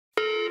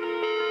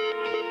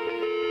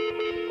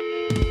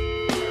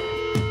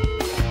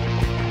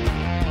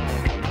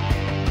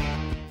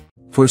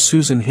For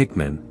Susan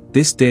Hickman,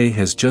 this day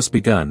has just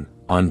begun,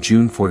 on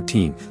June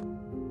 14th.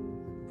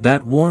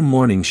 That warm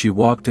morning she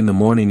walked in the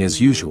morning as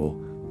usual,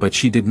 but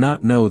she did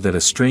not know that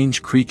a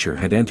strange creature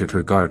had entered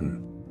her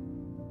garden.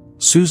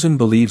 Susan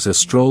believes a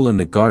stroll in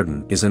the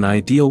garden is an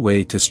ideal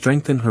way to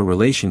strengthen her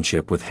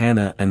relationship with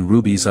Hannah and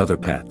Ruby's other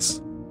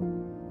pets.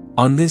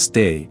 On this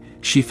day,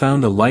 she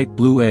found a light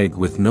blue egg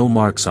with no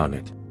marks on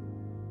it.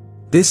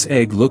 This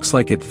egg looks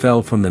like it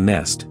fell from the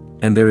nest,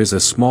 and there is a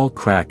small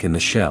crack in the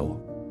shell.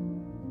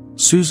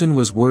 Susan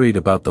was worried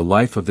about the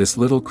life of this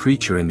little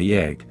creature in the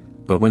egg,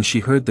 but when she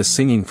heard the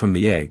singing from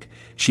the egg,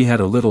 she had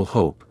a little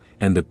hope,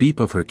 and the beep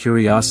of her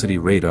curiosity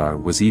radar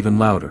was even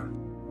louder.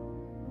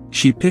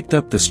 She picked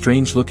up the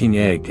strange-looking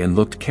egg and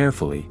looked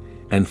carefully,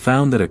 and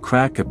found that a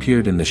crack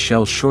appeared in the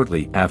shell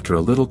shortly after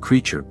a little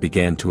creature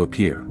began to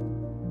appear.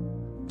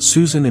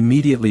 Susan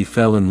immediately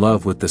fell in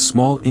love with the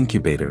small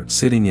incubator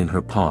sitting in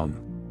her palm.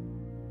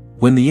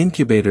 When the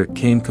incubator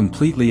came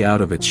completely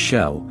out of its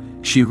shell,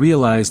 she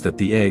realized that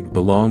the egg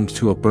belonged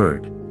to a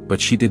bird, but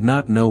she did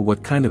not know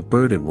what kind of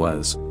bird it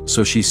was,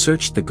 so she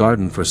searched the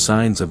garden for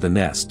signs of the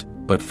nest,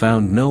 but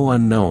found no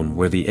unknown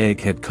where the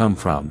egg had come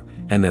from,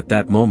 and at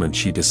that moment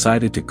she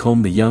decided to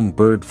comb the young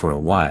bird for a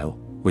while,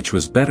 which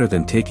was better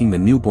than taking the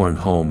newborn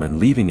home and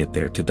leaving it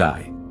there to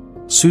die.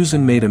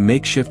 Susan made a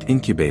makeshift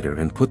incubator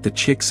and put the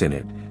chicks in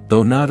it,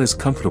 though not as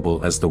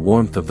comfortable as the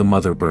warmth of the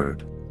mother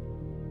bird.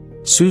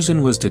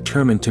 Susan was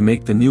determined to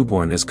make the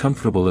newborn as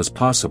comfortable as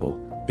possible,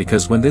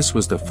 because when this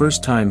was the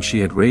first time she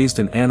had raised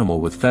an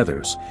animal with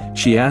feathers,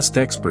 she asked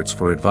experts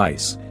for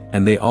advice,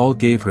 and they all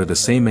gave her the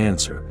same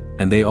answer,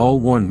 and they all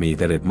warned me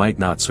that it might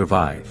not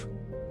survive.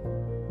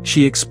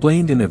 She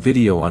explained in a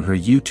video on her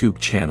YouTube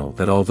channel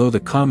that although the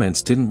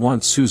comments didn't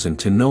want Susan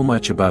to know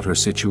much about her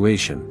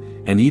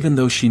situation, and even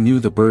though she knew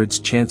the bird's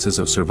chances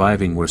of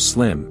surviving were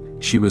slim,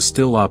 she was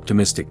still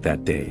optimistic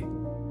that day.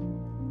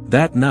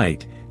 That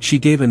night, she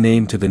gave a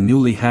name to the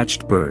newly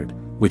hatched bird,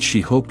 which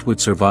she hoped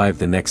would survive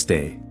the next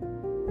day.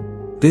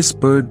 This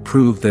bird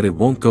proved that it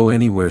won't go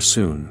anywhere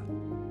soon.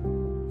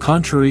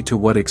 Contrary to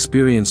what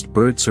experienced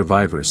bird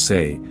survivors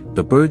say,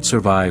 the bird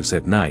survives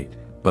at night,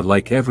 but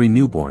like every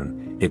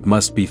newborn, it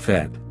must be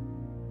fed.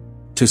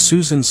 To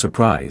Susan's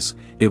surprise,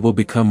 it will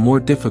become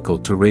more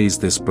difficult to raise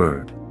this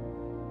bird.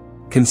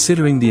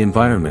 Considering the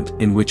environment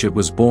in which it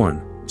was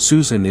born,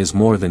 Susan is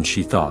more than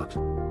she thought.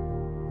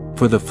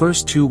 For the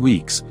first 2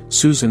 weeks,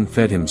 Susan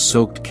fed him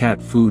soaked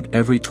cat food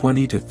every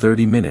 20 to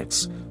 30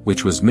 minutes,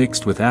 which was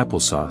mixed with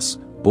applesauce,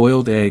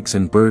 boiled eggs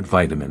and bird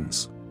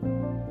vitamins.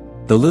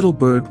 The little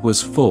bird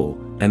was full,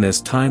 and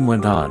as time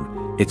went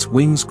on, its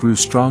wings grew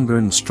stronger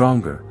and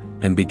stronger,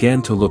 and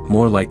began to look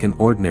more like an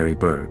ordinary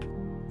bird.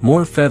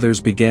 More feathers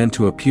began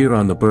to appear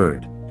on the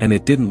bird, and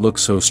it didn't look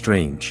so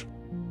strange.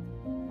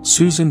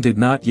 Susan did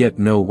not yet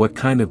know what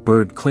kind of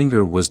bird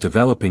Klinger was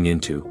developing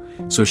into,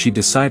 so she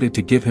decided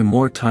to give him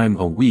more time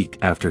a week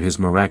after his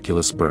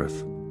miraculous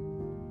birth.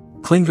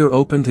 Klinger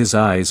opened his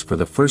eyes for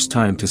the first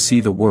time to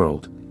see the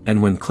world, and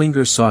when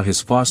Klinger saw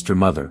his foster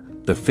mother,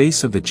 the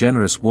face of the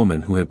generous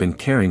woman who had been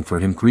caring for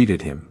him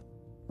greeted him.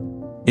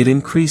 It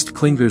increased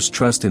Klinger's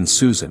trust in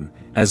Susan,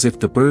 as if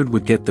the bird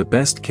would get the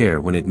best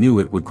care when it knew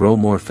it would grow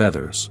more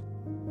feathers.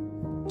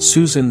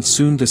 Susan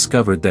soon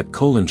discovered that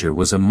Kollinger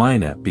was a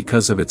mynah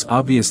because of its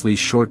obviously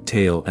short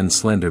tail and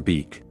slender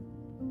beak.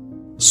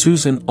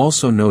 Susan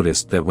also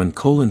noticed that when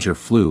Kollinger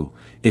flew,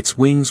 its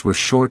wings were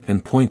short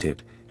and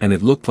pointed, and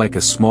it looked like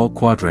a small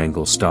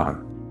quadrangle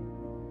star.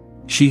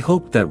 She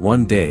hoped that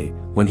one day,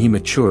 when he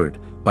matured,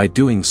 by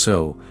doing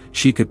so,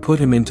 she could put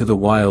him into the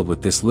wild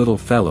with this little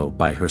fellow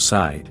by her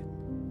side.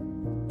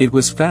 It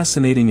was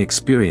fascinating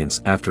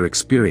experience after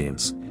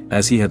experience,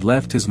 as he had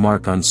left his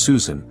mark on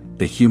Susan,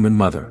 the human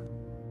mother.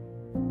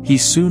 He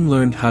soon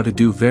learned how to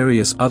do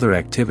various other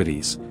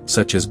activities,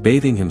 such as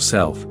bathing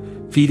himself,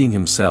 feeding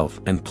himself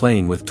and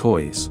playing with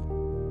toys.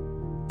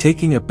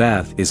 Taking a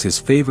bath is his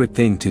favorite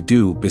thing to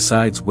do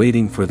besides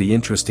waiting for the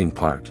interesting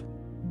part.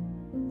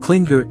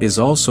 Klinger is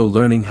also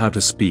learning how to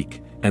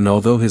speak, and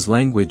although his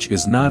language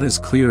is not as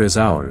clear as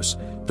ours,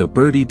 the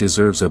birdie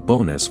deserves a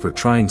bonus for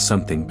trying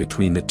something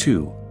between the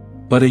two.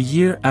 But a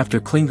year after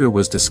Klinger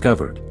was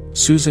discovered,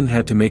 Susan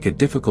had to make a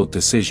difficult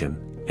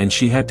decision, and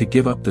she had to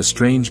give up the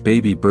strange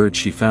baby bird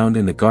she found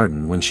in the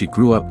garden when she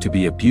grew up to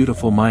be a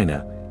beautiful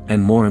mynah,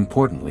 and more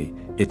importantly,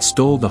 it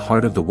stole the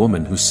heart of the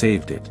woman who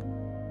saved it.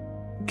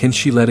 Can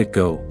she let it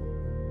go?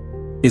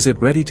 Is it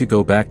ready to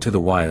go back to the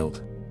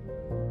wild?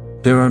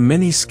 There are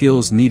many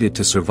skills needed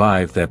to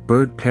survive that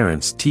bird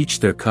parents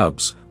teach their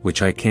cubs,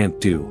 which I can't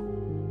do.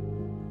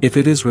 If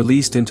it is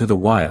released into the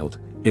wild,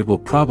 it will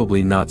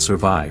probably not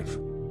survive.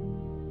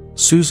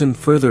 Susan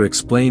further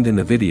explained in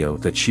the video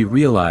that she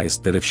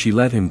realized that if she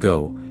let him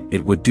go,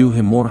 it would do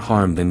him more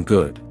harm than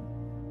good.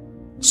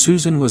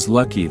 Susan was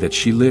lucky that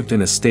she lived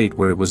in a state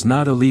where it was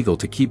not illegal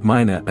to keep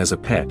mynah as a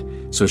pet,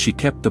 so she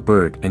kept the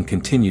bird and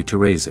continued to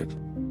raise it.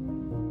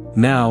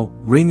 Now,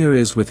 Ringer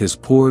is with his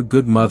poor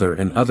good mother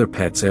and other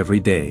pets every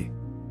day.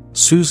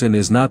 Susan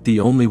is not the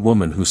only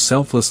woman who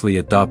selflessly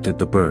adopted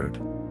the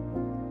bird.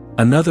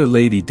 Another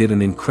lady did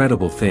an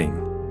incredible thing.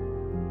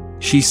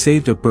 She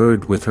saved a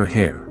bird with her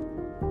hair.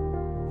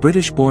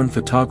 British-born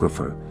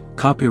photographer,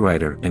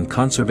 copywriter and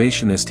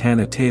conservationist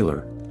Hannah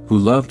Taylor, who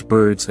loved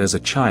birds as a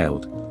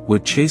child,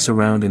 would chase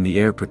around in the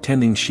air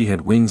pretending she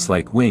had wings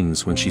like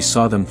wings when she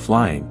saw them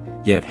flying,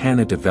 yet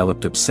Hannah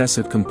developed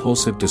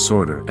obsessive-compulsive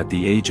disorder at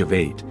the age of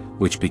 8,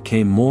 which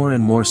became more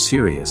and more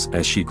serious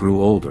as she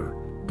grew older,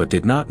 but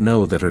did not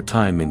know that her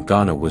time in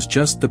Ghana was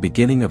just the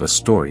beginning of a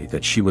story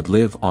that she would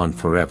live on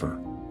forever.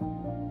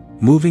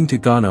 Moving to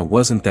Ghana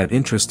wasn't that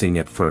interesting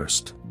at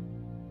first.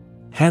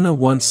 Hannah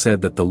once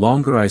said that the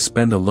longer I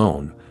spend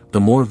alone, the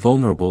more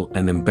vulnerable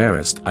and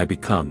embarrassed I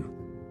become.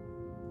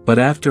 But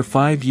after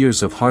 5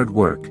 years of hard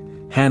work,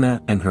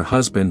 Hannah and her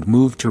husband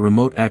moved to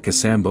remote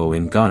Akasambo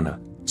in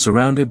Ghana,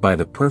 surrounded by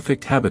the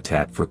perfect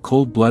habitat for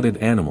cold-blooded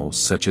animals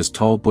such as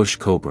tall bush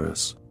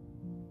cobras.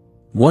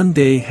 One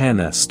day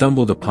Hannah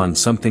stumbled upon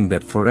something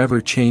that forever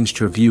changed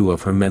her view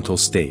of her mental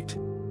state.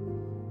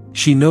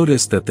 She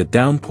noticed that the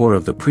downpour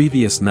of the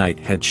previous night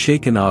had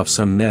shaken off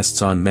some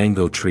nests on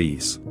mango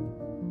trees.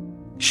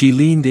 She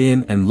leaned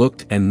in and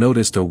looked and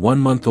noticed a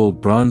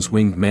 1-month-old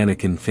bronze-winged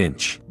mannequin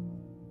finch.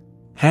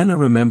 Hannah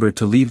remembered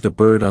to leave the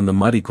bird on the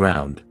muddy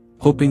ground,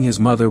 hoping his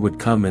mother would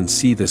come and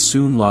see the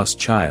soon-lost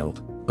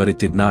child, but it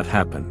did not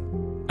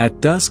happen.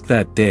 At dusk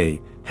that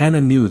day,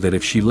 Hannah knew that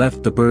if she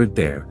left the bird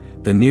there,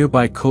 the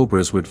nearby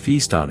cobras would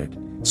feast on it,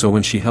 so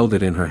when she held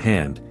it in her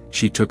hand,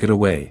 she took it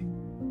away.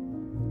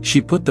 She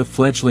put the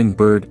fledgling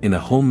bird in a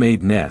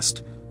homemade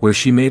nest, where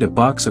she made a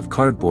box of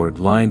cardboard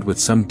lined with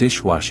some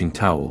dishwashing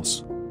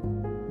towels.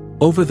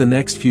 Over the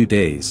next few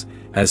days,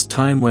 as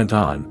time went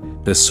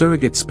on, the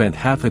surrogate spent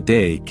half a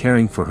day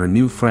caring for her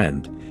new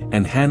friend,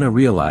 and Hannah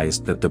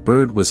realized that the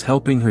bird was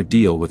helping her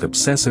deal with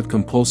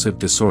obsessive-compulsive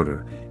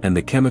disorder, and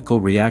the chemical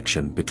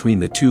reaction between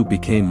the two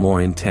became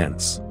more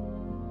intense.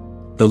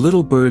 The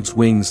little bird's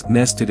wings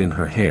nested in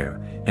her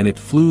hair, and it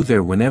flew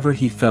there whenever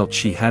he felt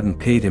she hadn't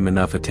paid him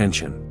enough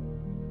attention.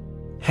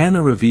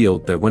 Hannah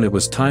revealed that when it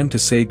was time to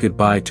say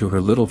goodbye to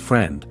her little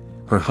friend,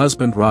 her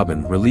husband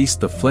Robin released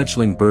the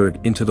fledgling bird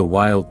into the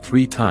wild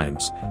 3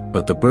 times,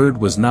 but the bird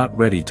was not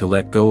ready to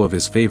let go of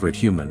his favorite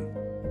human.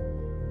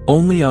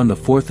 Only on the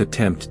 4th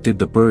attempt did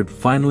the bird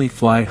finally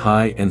fly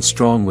high and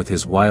strong with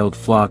his wild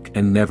flock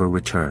and never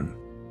return.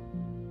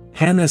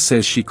 Hannah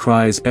says she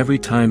cries every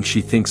time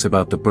she thinks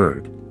about the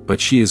bird,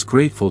 but she is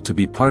grateful to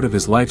be part of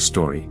his life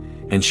story,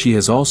 and she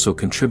has also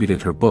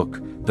contributed her book,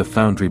 The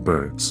Foundry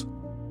Birds.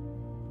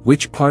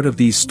 Which part of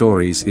these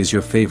stories is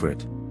your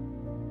favorite?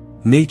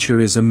 Nature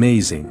is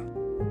amazing.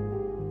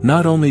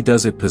 Not only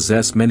does it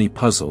possess many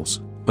puzzles,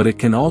 but it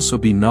can also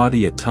be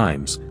naughty at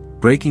times,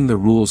 breaking the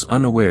rules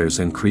unawares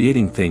and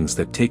creating things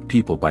that take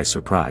people by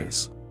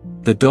surprise.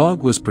 The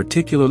dog was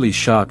particularly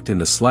shocked in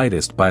the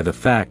slightest by the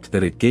fact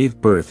that it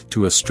gave birth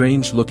to a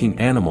strange-looking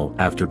animal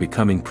after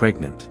becoming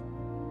pregnant.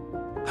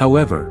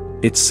 However,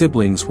 its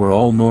siblings were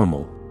all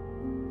normal.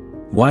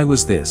 Why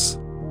was this?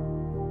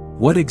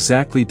 What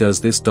exactly does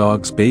this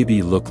dog's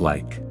baby look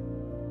like?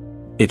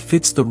 It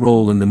fits the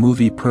role in the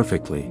movie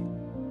perfectly.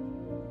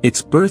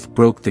 Its birth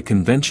broke the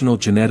conventional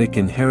genetic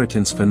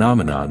inheritance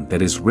phenomenon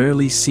that is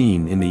rarely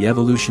seen in the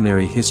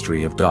evolutionary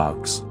history of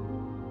dogs.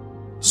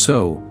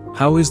 So,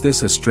 how is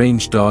this a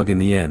strange dog in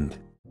the end?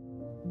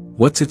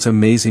 What's its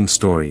amazing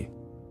story?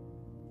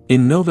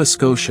 In Nova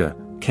Scotia,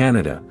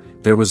 Canada,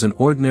 there was an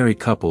ordinary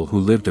couple who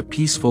lived a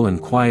peaceful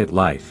and quiet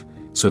life,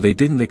 so they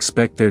didn't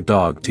expect their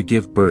dog to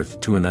give birth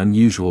to an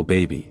unusual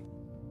baby.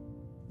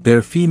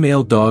 Their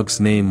female dog's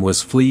name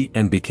was Flea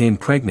and became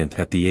pregnant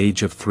at the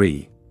age of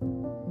 3.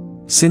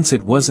 Since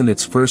it wasn't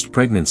its first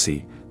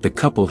pregnancy, the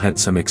couple had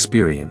some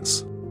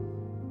experience.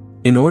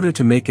 In order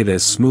to make it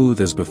as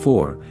smooth as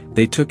before,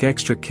 they took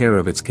extra care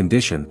of its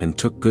condition and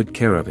took good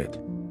care of it.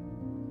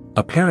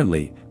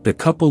 Apparently, the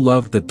couple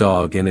loved the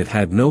dog and it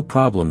had no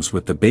problems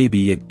with the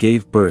baby it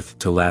gave birth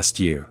to last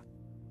year.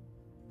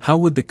 How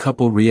would the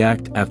couple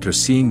react after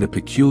seeing the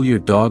peculiar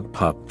dog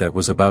pup that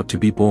was about to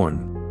be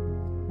born?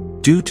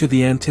 Due to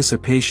the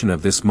anticipation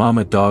of this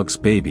mama dog's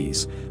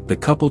babies, the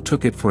couple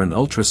took it for an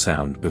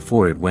ultrasound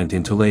before it went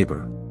into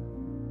labor.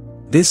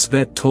 This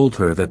vet told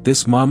her that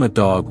this mama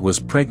dog was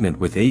pregnant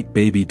with 8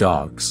 baby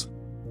dogs.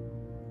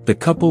 The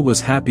couple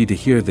was happy to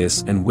hear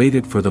this and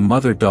waited for the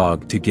mother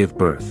dog to give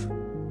birth.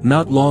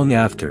 Not long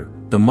after,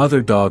 the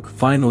mother dog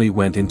finally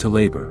went into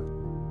labor.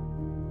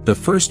 The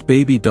first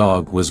baby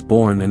dog was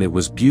born and it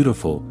was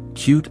beautiful,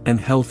 cute and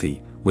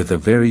healthy, with a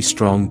very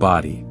strong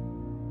body.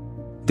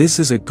 This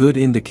is a good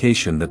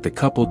indication that the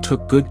couple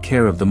took good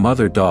care of the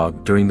mother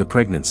dog during the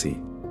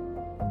pregnancy.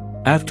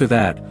 After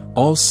that,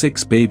 all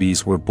 6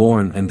 babies were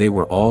born and they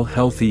were all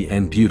healthy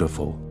and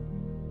beautiful.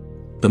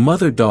 The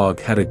mother dog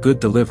had a good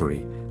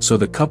delivery, so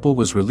the couple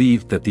was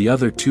relieved that the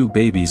other 2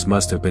 babies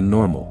must have been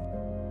normal.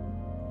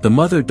 The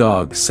mother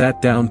dog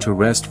sat down to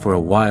rest for a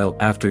while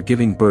after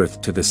giving birth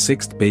to the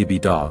 6th baby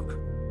dog.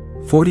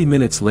 40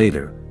 minutes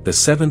later, the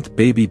 7th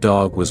baby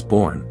dog was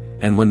born,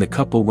 and when the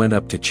couple went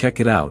up to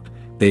check it out,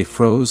 they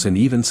froze and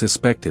even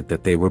suspected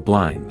that they were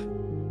blind.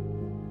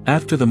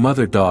 After the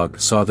mother dog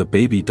saw the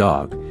baby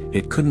dog,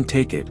 it couldn't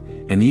take it,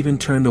 and even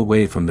turned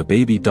away from the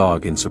baby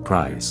dog in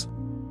surprise.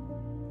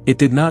 It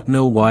did not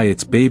know why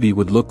its baby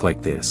would look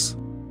like this.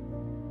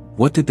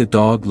 What did the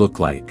dog look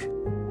like?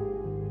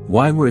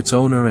 Why were its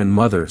owner and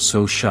mother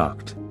so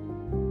shocked?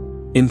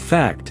 In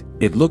fact,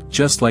 it looked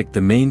just like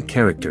the main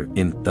character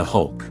in The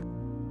Hulk.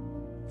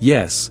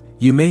 Yes,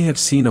 you may have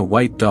seen a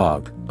white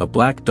dog, a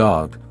black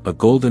dog, a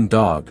golden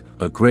dog,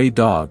 a gray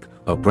dog,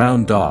 a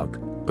brown dog,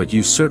 but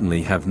you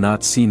certainly have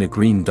not seen a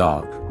green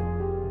dog.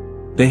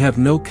 They have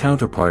no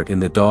counterpart in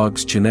the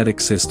dog's genetic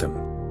system.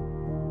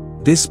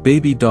 This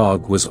baby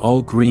dog was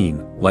all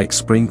green, like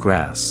spring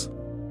grass.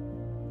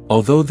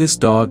 Although this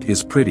dog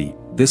is pretty,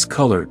 this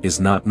color is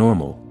not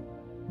normal.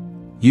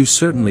 You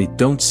certainly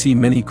don't see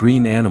many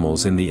green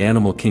animals in the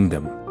animal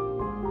kingdom.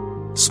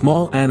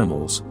 Small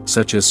animals,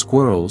 such as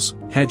squirrels,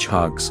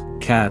 hedgehogs,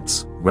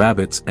 cats,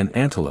 rabbits and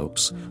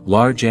antelopes,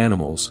 large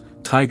animals,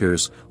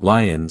 tigers,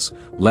 lions,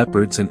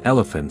 leopards and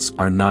elephants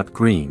are not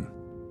green.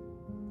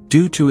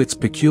 Due to its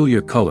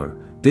peculiar color,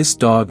 this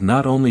dog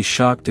not only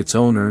shocked its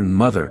owner and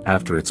mother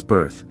after its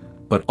birth,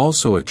 but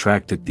also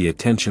attracted the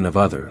attention of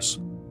others.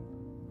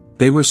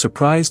 They were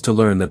surprised to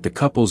learn that the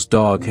couple's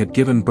dog had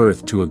given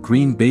birth to a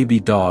green baby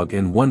dog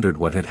and wondered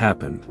what had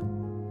happened.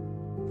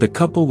 The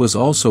couple was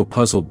also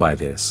puzzled by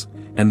this,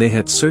 and they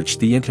had searched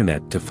the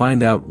internet to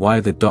find out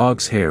why the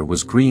dog's hair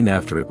was green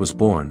after it was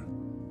born.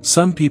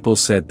 Some people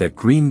said that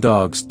green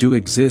dogs do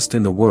exist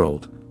in the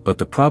world, but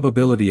the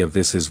probability of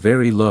this is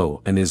very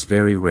low and is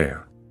very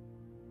rare.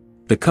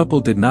 The couple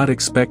did not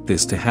expect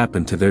this to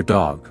happen to their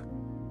dog.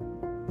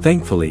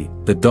 Thankfully,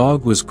 the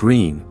dog was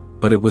green,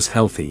 but it was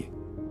healthy.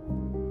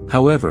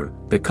 However,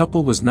 the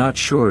couple was not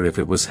sure if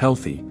it was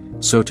healthy,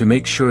 so to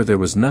make sure there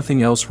was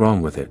nothing else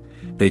wrong with it,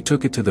 they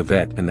took it to the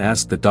vet and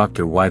asked the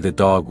doctor why the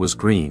dog was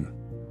green.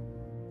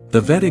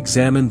 The vet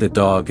examined the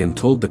dog and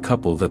told the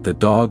couple that the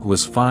dog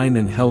was fine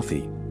and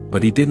healthy,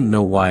 but he didn't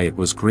know why it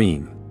was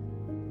green.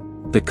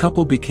 The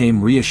couple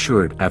became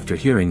reassured after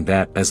hearing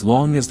that as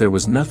long as there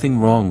was nothing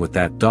wrong with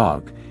that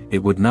dog, it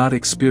would not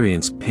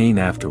experience pain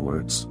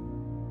afterwards.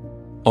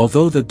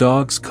 Although the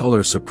dog's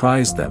color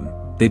surprised them,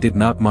 they did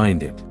not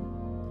mind it.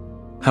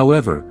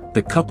 However,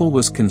 the couple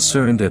was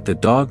concerned that the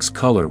dog's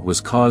color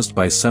was caused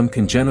by some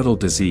congenital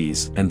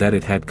disease and that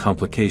it had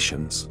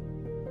complications.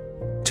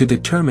 To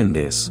determine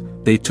this,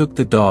 they took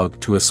the dog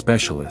to a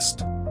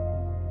specialist.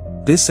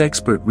 This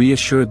expert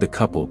reassured the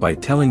couple by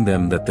telling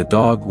them that the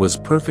dog was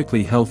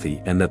perfectly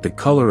healthy and that the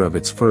color of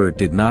its fur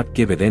did not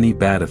give it any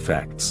bad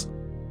effects.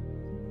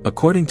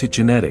 According to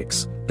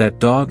genetics, that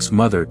dog's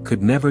mother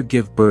could never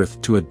give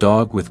birth to a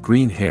dog with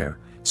green hair,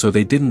 so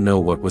they didn't know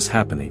what was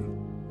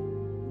happening.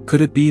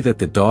 Could it be that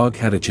the dog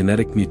had a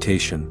genetic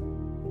mutation?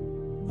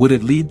 Would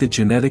it lead the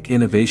genetic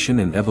innovation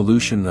and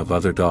evolution of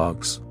other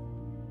dogs?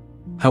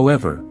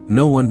 However,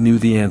 no one knew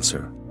the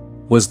answer.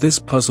 Was this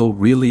puzzle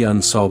really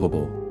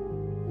unsolvable?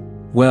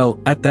 Well,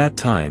 at that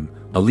time,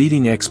 a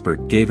leading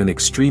expert gave an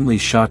extremely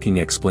shocking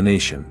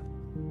explanation.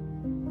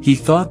 He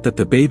thought that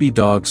the baby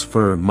dog's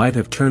fur might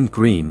have turned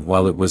green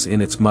while it was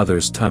in its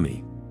mother's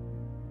tummy.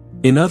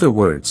 In other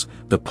words,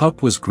 the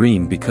pup was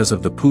green because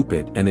of the poop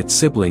it and its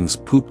siblings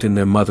pooped in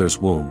their mother's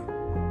womb.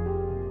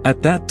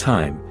 At that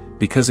time,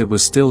 because it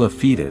was still a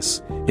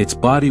fetus, its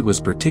body was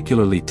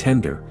particularly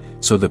tender,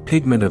 so the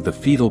pigment of the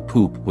fetal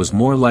poop was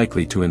more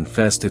likely to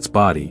infest its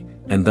body,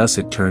 and thus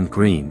it turned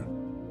green.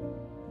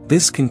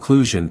 This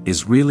conclusion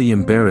is really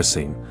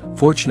embarrassing.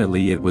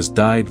 Fortunately it was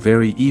dyed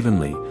very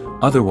evenly,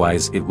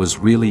 otherwise it was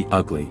really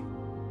ugly.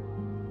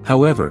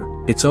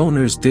 However, its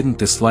owners didn't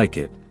dislike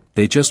it,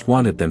 they just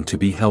wanted them to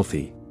be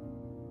healthy.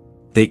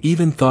 They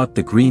even thought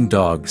the green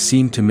dog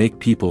seemed to make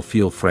people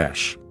feel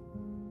fresh.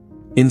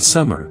 In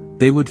summer,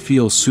 they would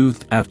feel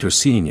soothed after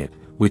seeing it,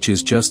 which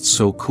is just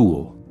so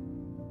cool.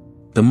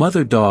 The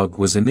mother dog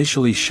was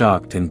initially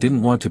shocked and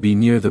didn't want to be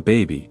near the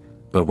baby,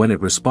 but when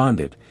it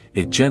responded,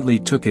 it gently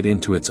took it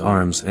into its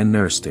arms and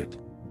nursed it.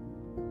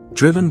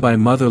 Driven by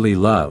motherly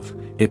love,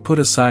 it put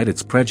aside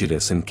its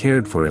prejudice and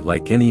cared for it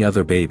like any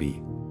other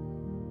baby.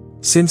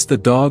 Since the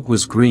dog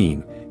was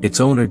green, its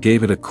owner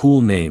gave it a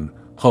cool name,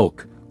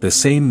 Hulk, the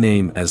same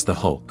name as the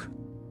Hulk.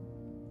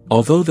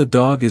 Although the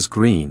dog is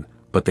green,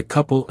 but the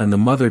couple and the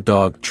mother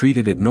dog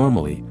treated it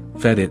normally,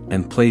 fed it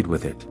and played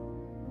with it.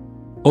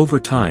 Over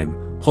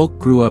time, Hulk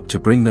grew up to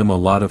bring them a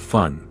lot of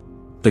fun.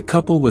 The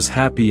couple was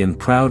happy and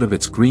proud of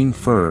its green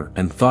fur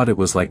and thought it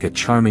was like a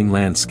charming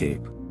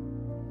landscape.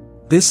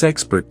 This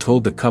expert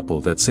told the couple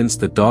that since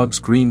the dog's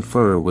green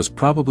fur was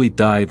probably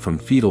dyed from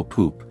fetal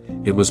poop,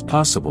 it was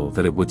possible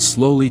that it would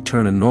slowly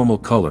turn a normal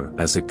color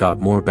as it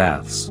got more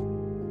baths.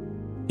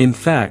 In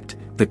fact,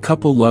 the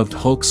couple loved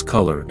Hulk's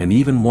color and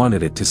even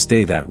wanted it to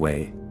stay that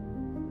way.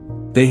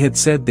 They had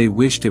said they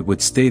wished it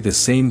would stay the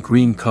same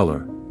green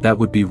color, that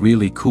would be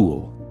really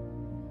cool.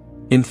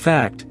 In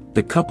fact,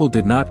 the couple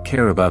did not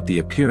care about the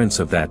appearance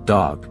of that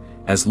dog,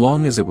 as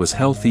long as it was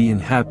healthy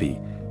and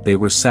happy, they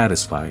were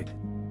satisfied.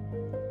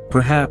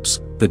 Perhaps,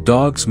 the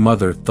dog's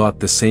mother thought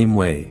the same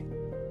way.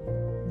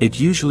 It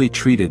usually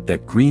treated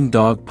that green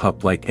dog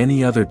pup like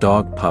any other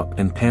dog pup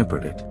and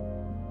pampered it.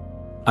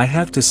 I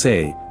have to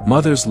say,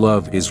 mother's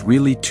love is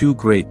really too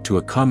great to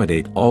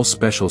accommodate all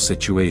special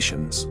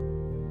situations.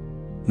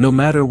 No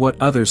matter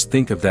what others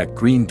think of that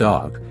green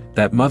dog,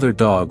 that mother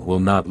dog will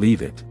not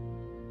leave it.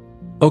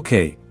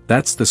 Okay,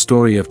 that's the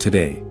story of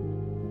today.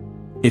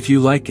 If you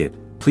like it,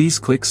 please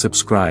click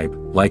subscribe,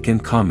 like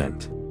and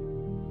comment.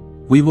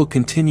 We will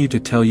continue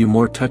to tell you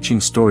more touching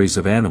stories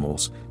of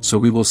animals, so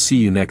we will see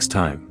you next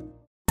time.